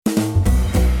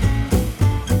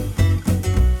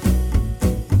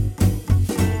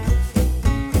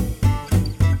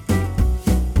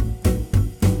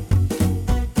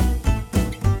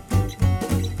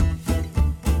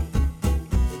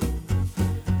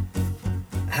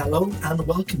Hello and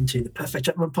welcome to the Perfect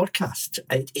Gentleman podcast.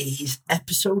 It is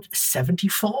episode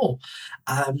 74.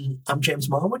 I'm James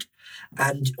Marwood,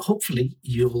 and hopefully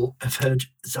you'll have heard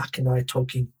Zach and I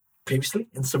talking previously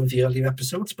in some of the earlier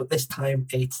episodes, but this time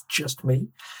it's just me.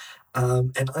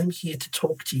 And I'm here to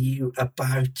talk to you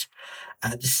about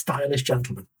the stylish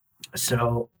gentleman.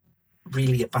 So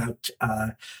really about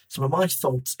some of my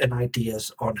thoughts and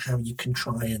ideas on how you can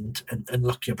try and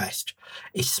look your best,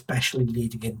 especially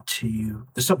leading into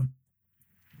the summer.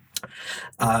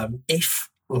 If,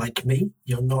 like me,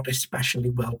 you're not especially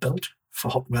well built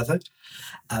for hot weather,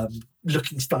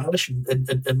 looking stylish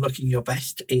and looking your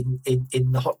best in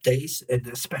the hot days, and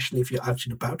especially if you're out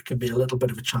and about, can be a little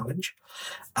bit of a challenge.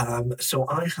 So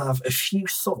I have a few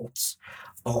thoughts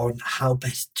on how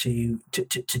best to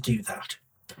do that.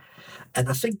 And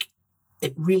I think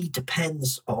it really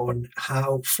depends on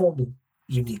how formal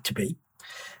you need to be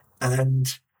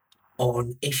and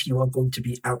on if you are going to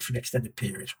be out for an extended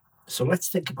period. So let's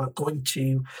think about going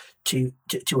to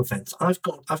events. I've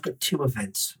got two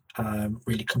events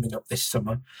really coming up this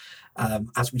summer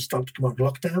as we start to come out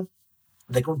of lockdown.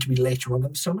 They're going to be later on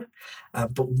in the summer,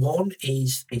 but one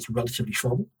is relatively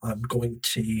formal. I'm going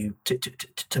to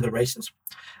the races,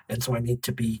 and so I need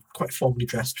to be quite formally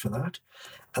dressed for that.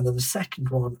 And then the second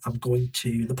one, I'm going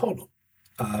to the polo,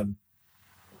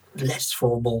 less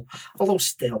formal, although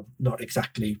still not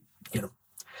exactly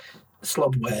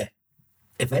slob wear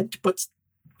event, but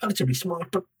relatively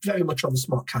smart, but very much on the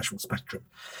smart casual spectrum.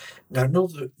 Now,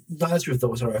 neither of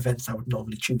those are events I would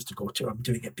normally choose to go to. I'm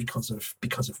doing it because of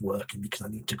work and because I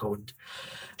need to go and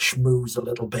schmooze a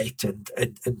little bit and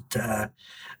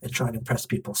try and impress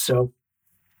people. So,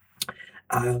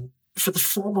 for the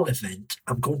formal event,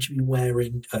 I'm going to be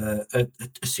wearing a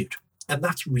suit, and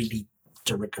that's really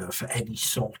de rigueur for any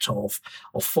sort of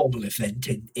formal event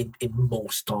in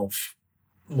most of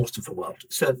the world,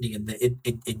 certainly in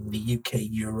the UK,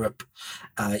 Europe,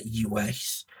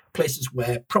 US, places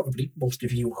where probably most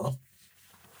of you are.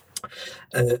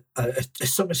 A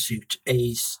summer suit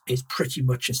is pretty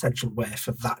much essential wear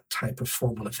for that type of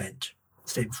formal event.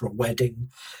 Same for a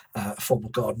wedding, a formal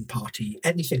garden party,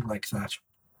 anything like that.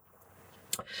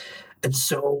 And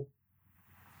so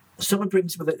summer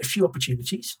brings with it a few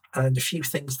opportunities and a few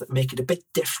things that make it a bit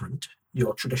different.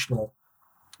 Your summer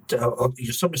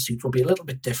suit will be a little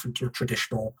bit different to your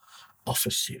traditional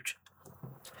office suit.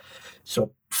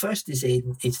 So first is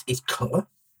colour,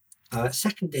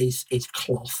 second is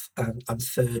cloth, and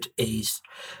third is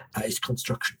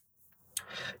construction.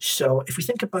 So if we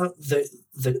think about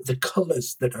the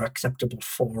colours that are acceptable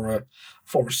for a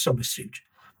summer suit,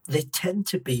 they tend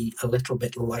to be a little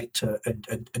bit lighter and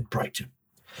brighter.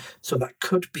 So that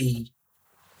could be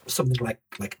something like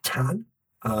tan,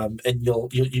 and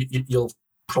you'll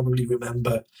probably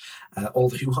remember all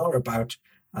the hoo-ha about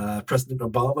President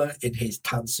Obama in his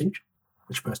tan suit,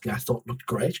 which personally I thought looked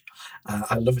great.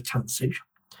 I love a tan suit.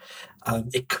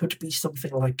 It could be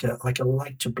something like a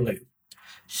lighter blue.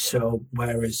 So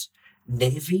whereas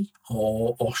navy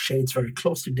or shades very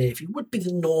close to navy would be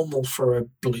the normal for a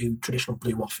traditional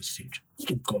blue office suit. You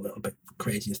can go a little bit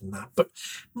crazier than that, but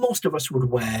most of us would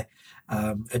wear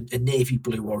a navy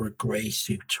blue or a grey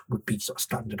suit would be sort of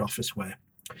standard office wear.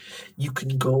 You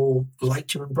can go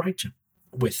lighter and brighter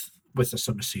with a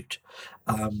summer suit.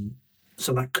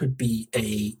 So that could be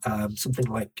something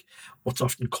like what's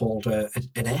often called an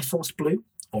Air Force blue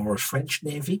or a French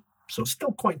navy. So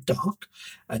still quite dark,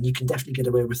 and you can definitely get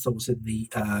away with those in the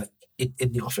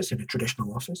office, in a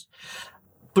traditional office.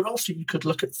 But also you could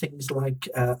look at things like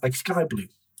sky blue,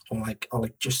 or like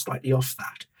just slightly off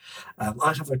that.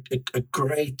 I have a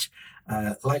great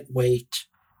lightweight,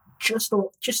 just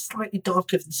slightly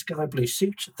darker than sky blue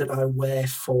suit that I wear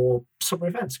for summer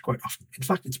events quite often. In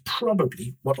fact, it's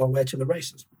probably what I'll wear to the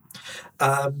races.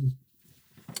 And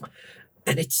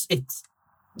it's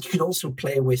you can also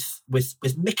play with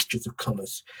mixtures of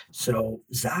colours. So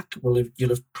Zach, you'll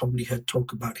have probably heard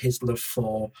talk about his love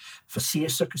for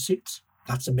seersucker suits.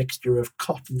 That's a mixture of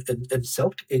cotton and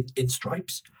silk in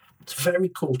stripes. It's very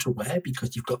cool to wear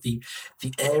because you've got the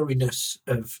airiness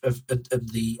of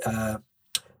the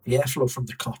airflow from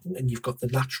the cotton, and you've got the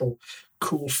natural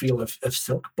cool feel of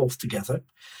silk both together,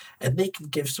 and they can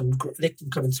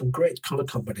come in some great colour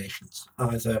combinations,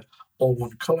 either all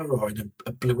one colour or in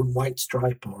a blue and white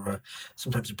stripe, or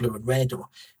sometimes a blue and red, or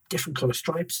different colour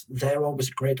stripes. They're always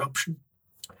a great option.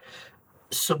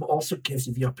 Some also gives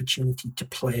you the opportunity to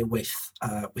play with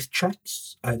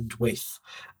checks and with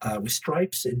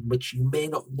stripes, in which you may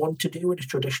not want to do in a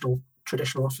traditional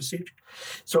office suit.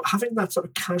 So having that sort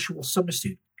of casual summer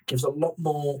suit gives a lot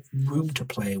more room to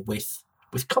play with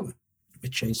colour,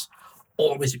 which is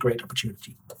always a great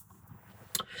opportunity.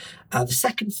 The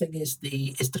second thing is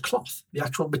the cloth, the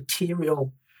actual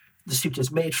material the suit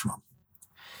is made from.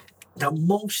 Now,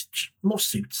 most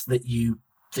suits that you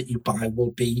buy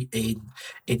will be in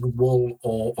wool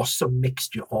or some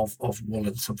mixture of wool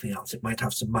and something else. It might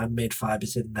have some man-made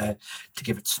fibres in there to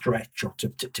give it stretch or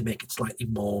to make it slightly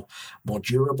more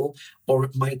durable, or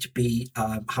it might be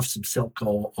have some silk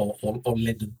or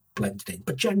linen blended in.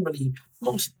 But generally,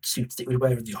 most suits that we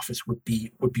wear in the office would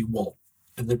be wool,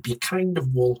 and there'd be a kind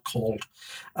of wool called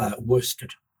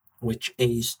worsted, which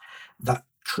is that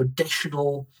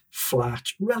traditional, flat,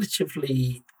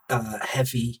 relatively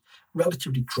heavy,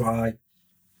 relatively dry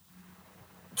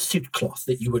suit cloth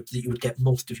that you would get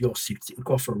most of your suits. That you would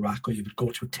go off a rack, or you would go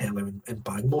to a tailor and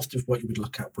buy. Most of what you would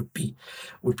look at would be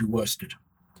worsted.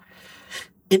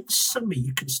 In summer,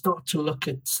 you can start to look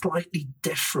at slightly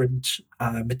different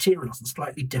materials and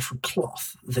slightly different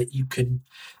cloth that you can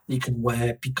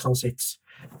wear, because it's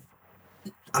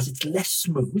less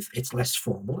smooth, it's less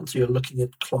formal, and so you're looking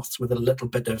at cloths with a little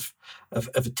bit of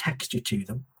a texture to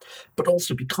them. But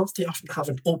also, because they often have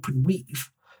an open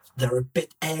weave, they're a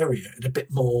bit airier and a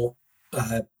bit more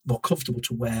comfortable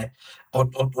to wear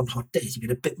on hot days. You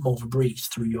get a bit more of a breeze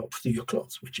through your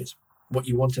clothes, which is what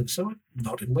you want in the summer,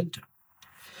 not in winter.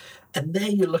 And there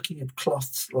you're looking at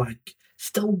cloths like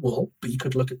still wool, but you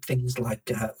could look at things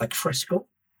like fresco,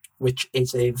 which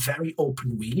is a very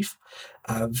open weave,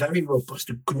 very robust,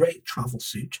 a great travel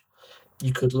suit.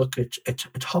 You could look at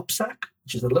hopsack,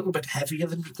 which is a little bit heavier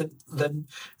than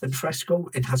fresco.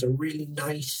 It has a really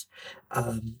nice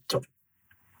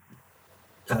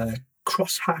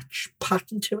crosshatch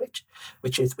pattern to it,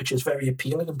 which is very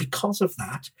appealing, and because of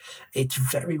that, it's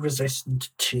very resistant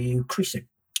to creasing.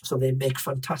 So they make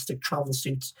fantastic travel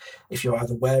suits if you're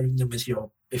either wearing them if you're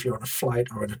on a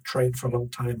flight or on a train for a long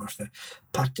time, or if they're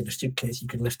packed in a suitcase, you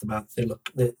can lift them out. They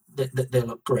look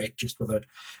great just with a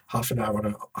half an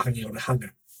hour hanging on a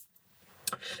hanger.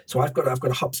 So I've got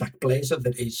a hopsack blazer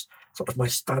that is sort of my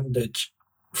standard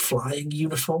flying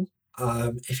uniform.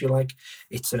 If you like,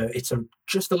 it's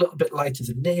just a little bit lighter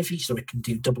than navy, so it can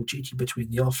do double duty between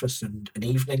the office and an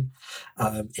evening.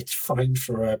 It's fine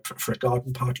for a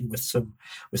garden party with some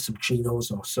chinos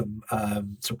or some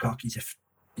khakis, if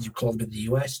you call them in the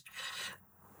US.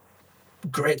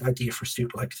 Great idea for a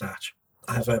suit like that.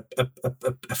 I have a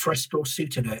fresco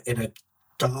suit in a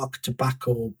dark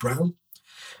tobacco brown,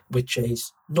 which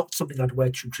is not something I'd wear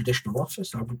to a traditional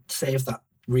office. I would save that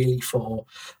really for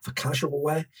casual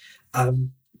wear.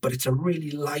 But it's a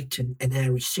really light and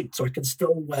airy suit, so I can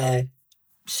still wear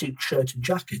suit, shirt, and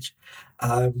jacket,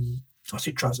 or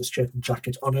suit, trousers, shirt, and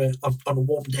jacket on a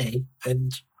warm day,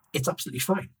 and it's absolutely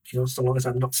fine. So long as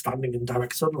I'm not standing in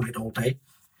direct sunlight all day,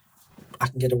 I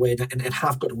can get away and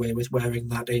have got away with wearing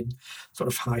that in sort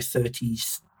of high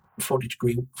 30s, 40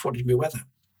 degree weather.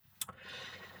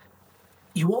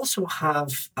 You also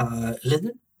have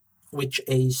linen, which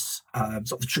is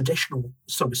sort of the traditional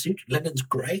summer suit. Linen's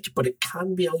great, but it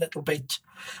can be a little bit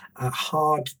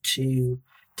hard to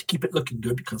keep it looking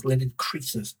good, because linen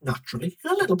creases naturally.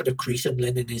 A little bit of crease in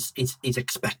linen is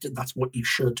expected. That's what you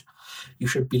should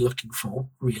be looking for,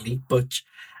 really. But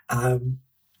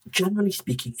generally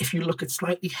speaking, if you look at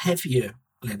slightly heavier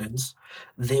linens,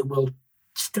 they will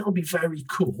still be very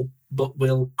cool, but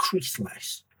will crease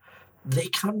less. They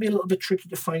can be a little bit tricky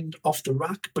to find off the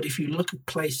rack, but if you look at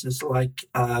places like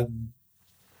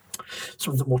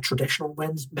some of the more traditional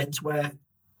menswear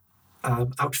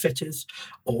outfitters,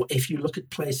 or if you look at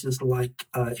places like,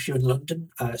 if you're in London,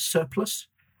 Surplus,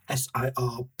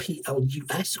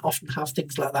 Sirplus, often have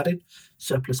things like that in.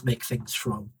 Surplus make things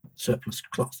from surplus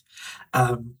cloth.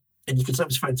 And you can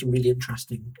sometimes find some really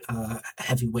interesting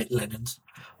heavyweight linens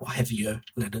or heavier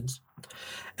linens.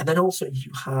 And then also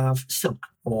you have silk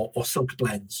or silk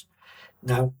blends.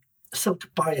 Now, silk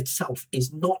by itself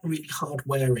is not really hard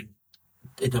wearing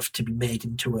enough to be made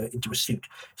into a suit.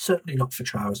 Certainly not for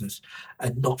trousers,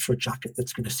 and not for a jacket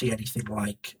that's going to see anything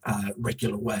like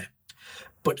regular wear.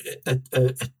 But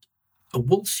a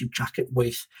wool suit jacket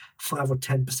with 5 or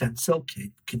 10% silk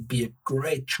in can be a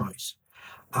great choice.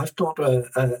 I've got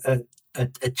a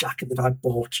jacket that I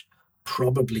bought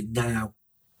probably now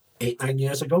 8-9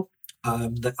 years ago,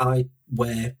 that I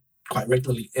wear quite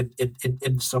regularly in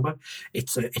the summer.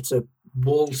 It's a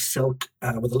wool silk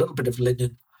with a little bit of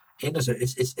linen in as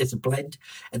a blend.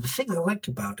 And the thing I like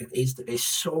about it is that it's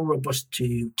so robust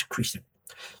to creasing.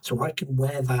 So I can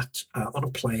wear that on a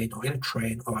plane or in a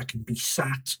train, or I can be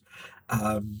sat.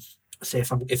 Say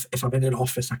if I'm in an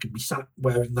office, I can be sat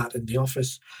wearing that in the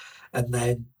office, and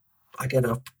then I get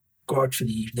up, go out for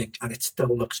the evening, and it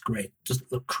still looks great. It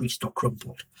doesn't look creased or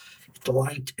crumpled. it's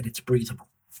light, and it's breathable.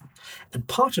 And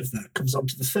part of that comes on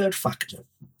to the third factor,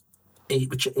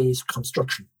 which is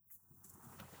construction.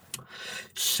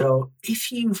 So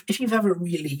if you've ever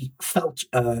really felt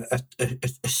a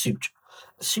suit,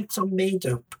 suits are made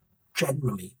up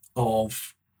generally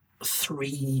of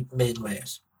three main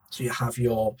layers. So you have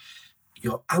your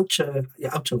outer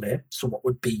layer, so what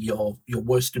would be your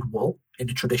worsted wool in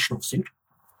a traditional suit,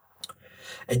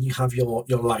 and you have your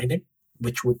lining,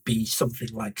 which would be something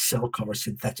like silk or a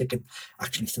synthetic, and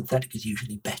actually synthetic is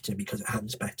usually better because it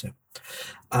hangs better.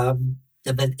 And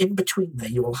then in between there,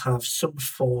 you will have some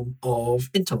form of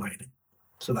interlining.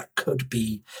 So that could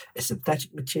be a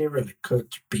synthetic material, it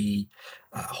could be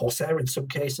horsehair in some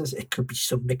cases, it could be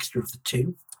some mixture of the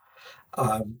two.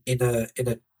 In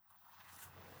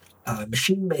a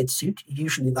machine-made suit,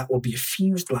 usually that will be a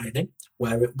fused lining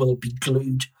where it will be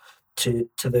glued to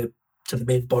the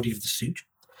main body of the suit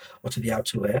or to the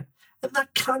outer layer, and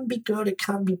that can be good, it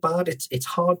can be bad. It's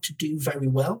hard to do very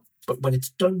well, but when it's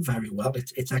done very well,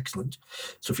 it's excellent.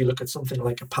 So if you look at something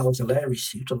like a Palzelleri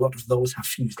suit, a lot of those have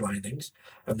fused linings,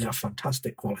 and they are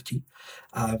fantastic quality.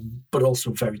 But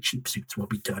also very cheap suits will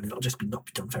be done; it'll just not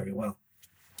be done very well.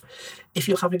 If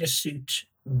you're having a suit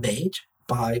made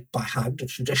by hand, a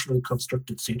traditionally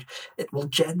constructed suit, it will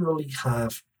generally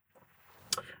have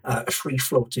a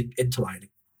free-floating interlining,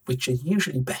 which is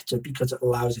usually better because it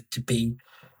allows it to be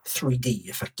 3D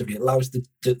effectively. It allows the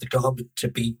garment to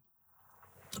be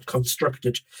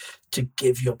constructed to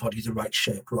give your body the right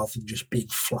shape rather than just being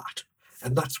flat.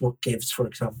 And that's what gives, for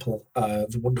example,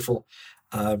 the wonderful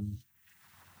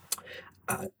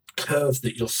curve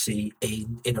that you'll see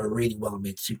in a really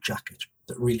well-made suit jacket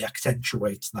that really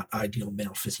accentuates that ideal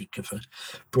male physique of a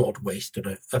broad waist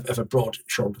and of a broad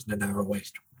shoulders and a narrow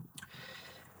waist.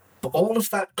 But all of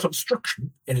that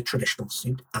construction in a traditional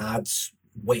suit adds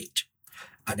weight,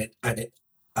 and it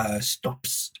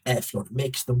stops airflow. It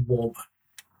makes them warmer.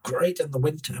 Great in the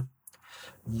winter,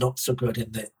 not so good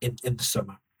in the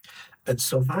summer. And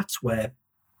so that's where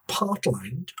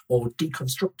part-lined or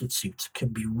deconstructed suits can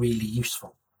be really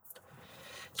useful.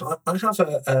 So I have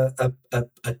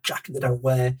a jacket that I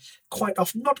wear quite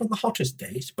often, not on the hottest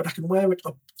days, but I can wear it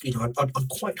up, on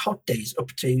quite hot days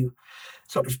up to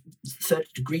sort of 30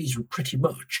 degrees pretty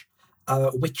much,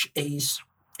 which is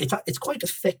it's quite a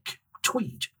thick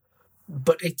tweed,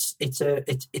 but it's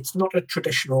not a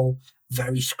traditional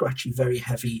very scratchy, very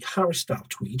heavy Harris style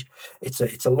tweed. It's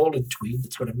a lowland tweed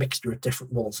that's got a mixture of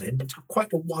different wools in. It's got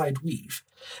quite a wide weave,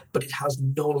 but it has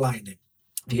no lining.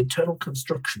 The internal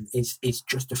construction is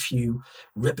just a few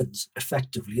ribbons,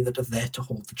 effectively, that are there to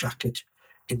hold the jacket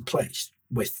in place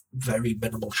with very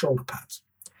minimal shoulder pads.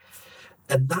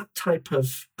 And that type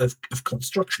of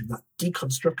construction, that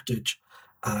deconstructed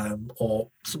or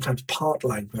sometimes part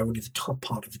lined, where only the top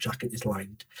part of the jacket is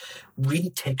lined, really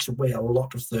takes away a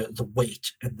lot of the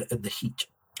weight and the heat.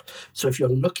 So if you're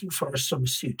looking for a summer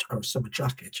suit or a summer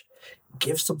jacket,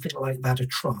 give something like that a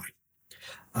try.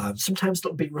 Sometimes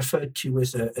it'll be referred to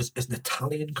as an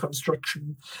Italian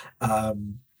construction,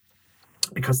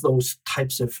 because those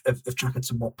types of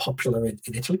jackets are more popular in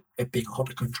Italy, it being a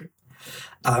hotter country.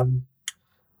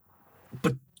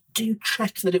 But do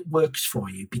check that it works for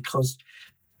you, because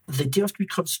they do have to be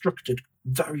constructed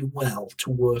very well to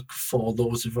work for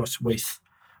those of us with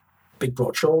big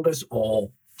broad shoulders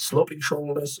or sloping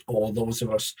shoulders, or those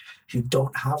of us who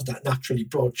don't have that naturally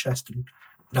broad chest and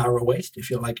narrow waist. If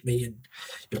you're like me and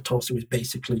your torso is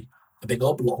basically a big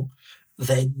oblong,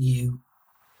 then you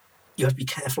have to be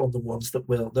careful on the ones that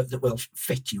will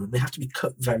fit you, and they have to be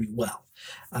cut very well.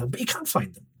 But you can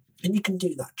find them, and you can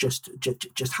do that just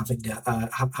having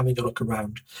a look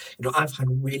around. I've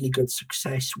had really good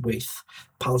success with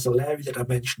Palzelleri that I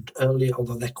mentioned earlier,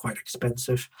 although they're quite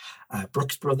expensive.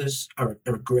 Brooks Brothers are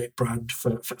a great brand for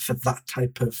that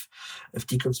type of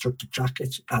deconstructed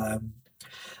jacket,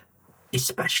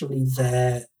 especially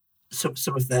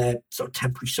some of their sort of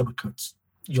temporary summer cuts.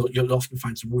 You'll often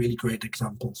find some really great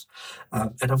examples.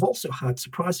 And I've also had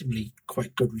surprisingly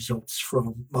quite good results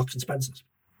from Marks and Spencer's.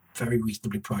 Very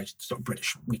reasonably priced, sort of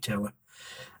British retailer.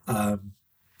 And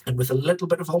with a little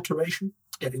bit of alteration,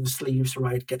 getting the sleeves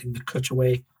right, getting the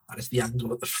cutaway, that is the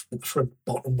angle at the front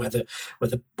bottom where the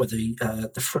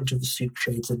front of the suit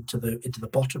shades into the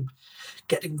bottom,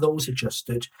 getting those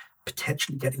adjusted,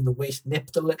 potentially getting the waist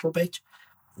nipped a little bit,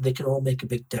 they can all make a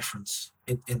big difference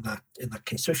in that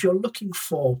case. So if you're looking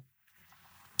for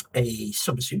a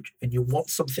summer suit and you want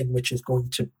something which is going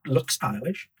to look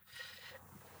stylish,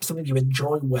 something you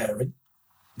enjoy wearing,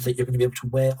 that you're going to be able to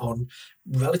wear on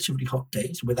relatively hot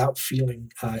days without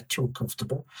feeling too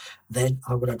uncomfortable, then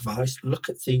I would advise look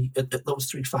at those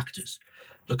three factors.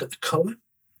 Look at the colour,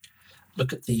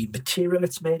 look at the material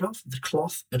it's made of, the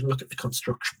cloth, and look at the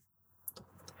construction.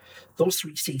 Those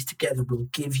 3 C's together will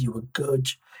give you a good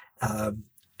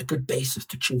basis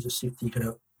to choose a suit that you're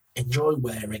going to enjoy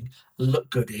wearing, look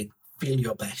good in, feel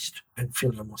your best, and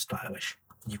feel your most stylish.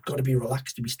 You've got to be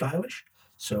relaxed to be stylish,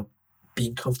 so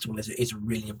being comfortable is a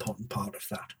really important part of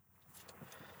that.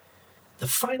 The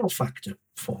final factor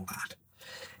for that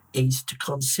is to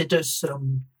consider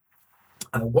some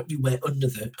what you wear under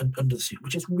the suit,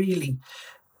 which is really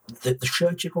the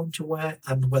shirt you're going to wear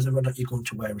and whether or not you're going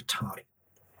to wear a tie.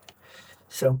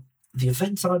 So the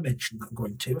events I mentioned that I'm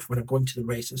going to, when I'm going to the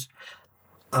races,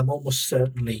 I'm almost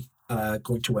certainly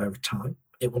going to wear a tie.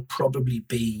 It will probably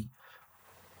be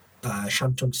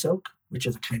shantung silk, which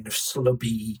is a kind of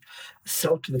slubby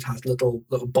silk that has little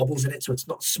bubbles in it, so it's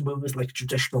not smooth like a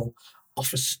traditional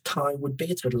office tie would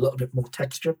be. It's got a little bit more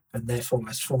texture and therefore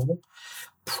less formal.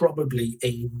 Probably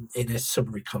in a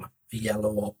summery colour, a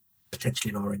yellow or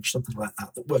potentially an orange, something like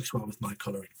that, that works well with my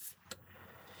colouring.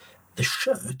 The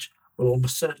shirt will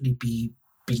almost certainly be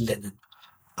linen.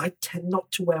 I tend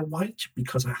not to wear white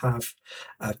because I have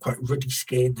quite ruddy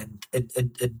skin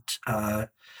and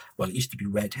well, it used to be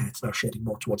red hair, it's now shading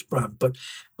more towards brown, but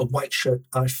a white shirt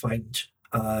I find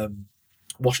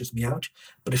washes me out.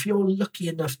 But if you're lucky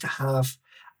enough to have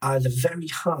either very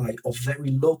high or very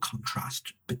low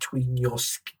contrast between your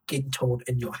skin tone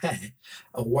and your hair,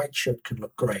 a white shirt can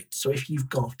look great. So if you've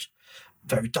got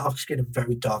very dark skin and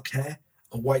very dark hair,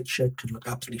 a white shirt can look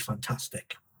absolutely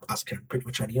fantastic, as can pretty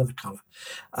much any other colour.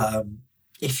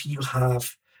 If you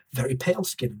have very pale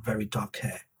skin and very dark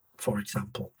hair, for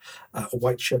example, a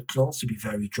white shirt can also be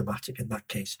very dramatic in that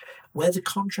case. Where the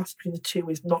contrast between the two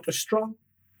is not as strong,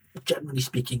 generally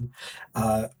speaking,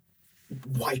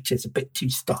 white is a bit too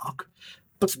stark,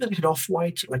 but something like an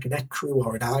off-white, like an ecru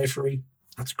or an ivory,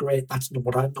 that's great. That's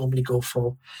what I normally go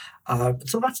for.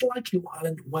 So that's likely what I'll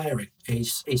end up wearing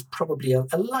is probably a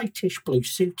lightish blue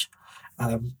suit,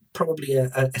 probably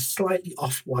a slightly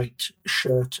off-white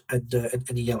shirt and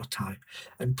a yellow tie,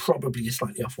 and probably a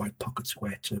slightly off-white pocket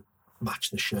square to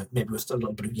match the shirt, maybe with a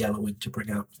little bit of yellow in to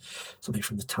bring out something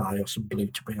from the tie or some blue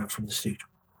to bring out from the suit.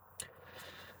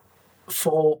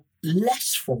 For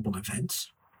less formal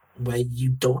events, where you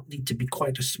don't need to be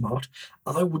quite as smart,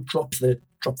 I would drop the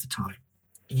tie.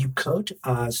 You could,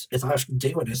 as I often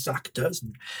do, and as Zach does,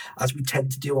 and as we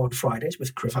tend to do on Fridays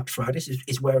with Cravat Fridays,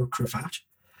 is wear a cravat,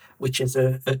 which is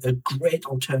a great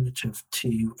alternative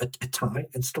to a tie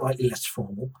and slightly less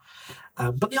formal.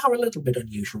 But they are a little bit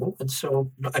unusual, and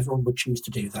so not everyone would choose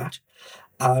to do that.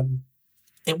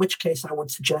 In which case, I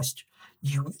would suggest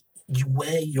you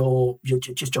wear your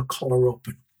collar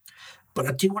open. But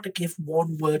I do want to give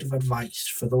one word of advice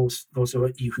for those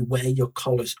of you who wear your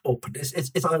collars open,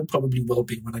 as I probably will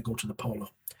be when I go to the polo,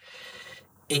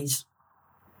 is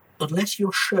unless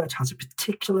your shirt has a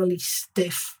particularly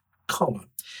stiff collar,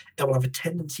 it will have a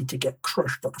tendency to get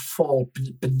crushed or to fall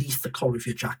beneath the collar of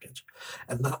your jacket.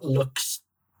 And that looks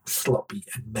sloppy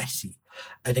and messy.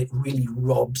 And it really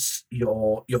robs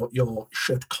your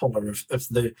shirt collar of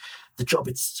the job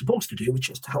it's supposed to do, which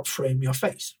is to help frame your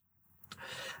face.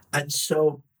 And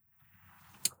so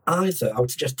I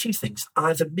would suggest 2 things.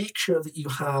 Either make sure that you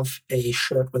have a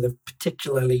shirt with a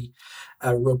particularly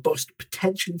robust,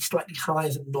 potentially slightly higher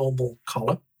than normal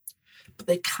collar, but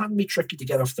they can be tricky to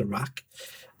get off the rack.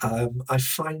 I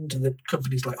find that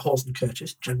companies like Hawes &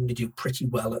 Curtis generally do pretty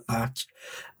well at that.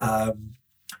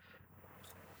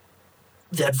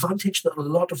 The advantage that a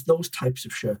lot of those types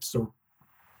of shirts, so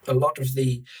a lot of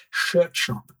the shirt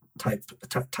shop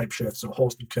type shirts, so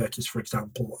Hawes & Curtis, for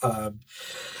example,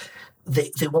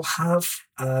 they will have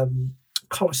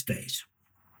collar stays.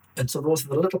 And so those are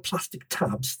the little plastic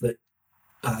tabs that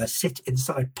sit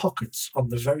inside pockets on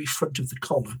the very front of the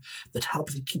collar that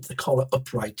help you keep the collar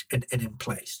upright and in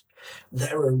place.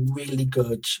 They're a really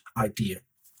good idea.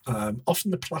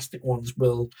 Often the plastic ones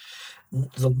they'll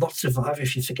not survive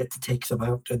if you forget to take them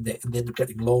out, and they end up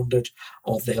getting laundered,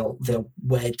 or they'll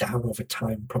wear down over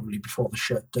time, probably before the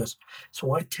shirt does.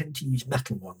 So I tend to use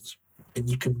metal ones, and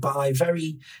you can buy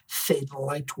very thin,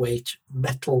 lightweight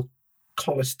metal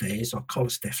collar stays or collar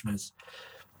stiffeners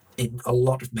in a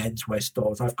lot of menswear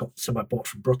stores. I've got some I bought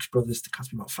from Brooks Brothers that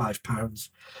cost me about £5.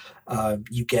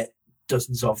 You get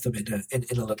dozens of them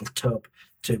in a little tub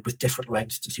with different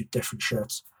lengths to suit different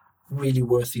shirts. Really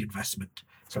worth the investment.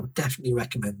 So I would definitely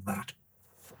recommend that.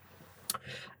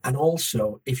 And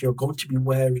also, if you're going to be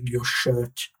wearing your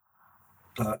shirt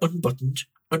unbuttoned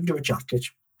under a jacket,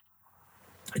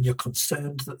 and you're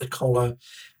concerned that the collar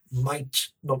might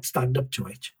not stand up to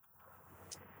it,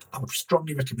 I would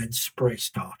strongly recommend spray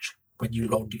starch when you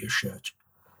launder your shirt.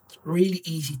 Really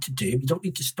easy to do. You don't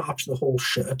need to starch the whole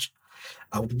shirt.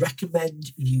 I would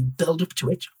recommend you build up to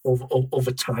it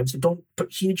over time. So don't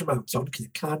put huge amounts on because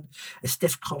a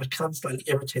stiff collar can slightly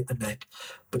irritate the neck.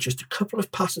 But just a couple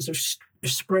of passes of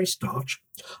spray starch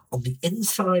on the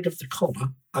inside of the collar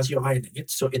as you're ironing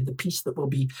it. So in the piece that will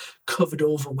be covered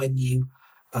over when you,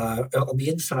 on the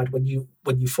inside when you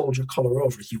fold your collar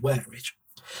over as you wear it,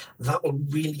 that will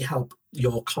really help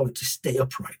your collar to stay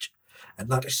upright. And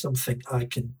that is something I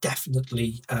can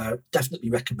definitely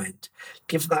recommend.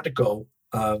 Give that a go,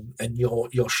 and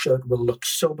your shirt will look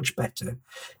so much better,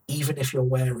 even if you're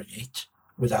wearing it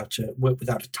without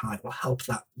a tie. It will help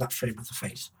that frame of the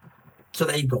face. So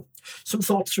there you go. Some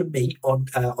thoughts from me on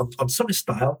summer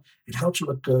style and how to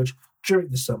look good during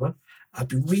the summer. I'd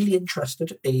be really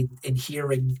interested in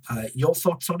hearing your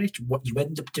thoughts on it, what you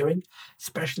end up doing,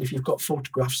 especially if you've got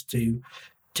photographs to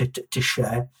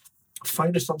share.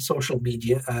 Find us on social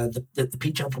media, the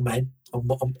P Gentlemen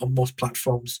on most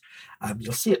platforms.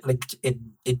 You'll see it linked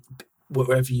in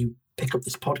wherever you pick up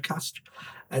this podcast.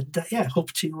 And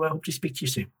hope to speak to you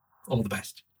soon. All the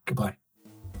best. Goodbye.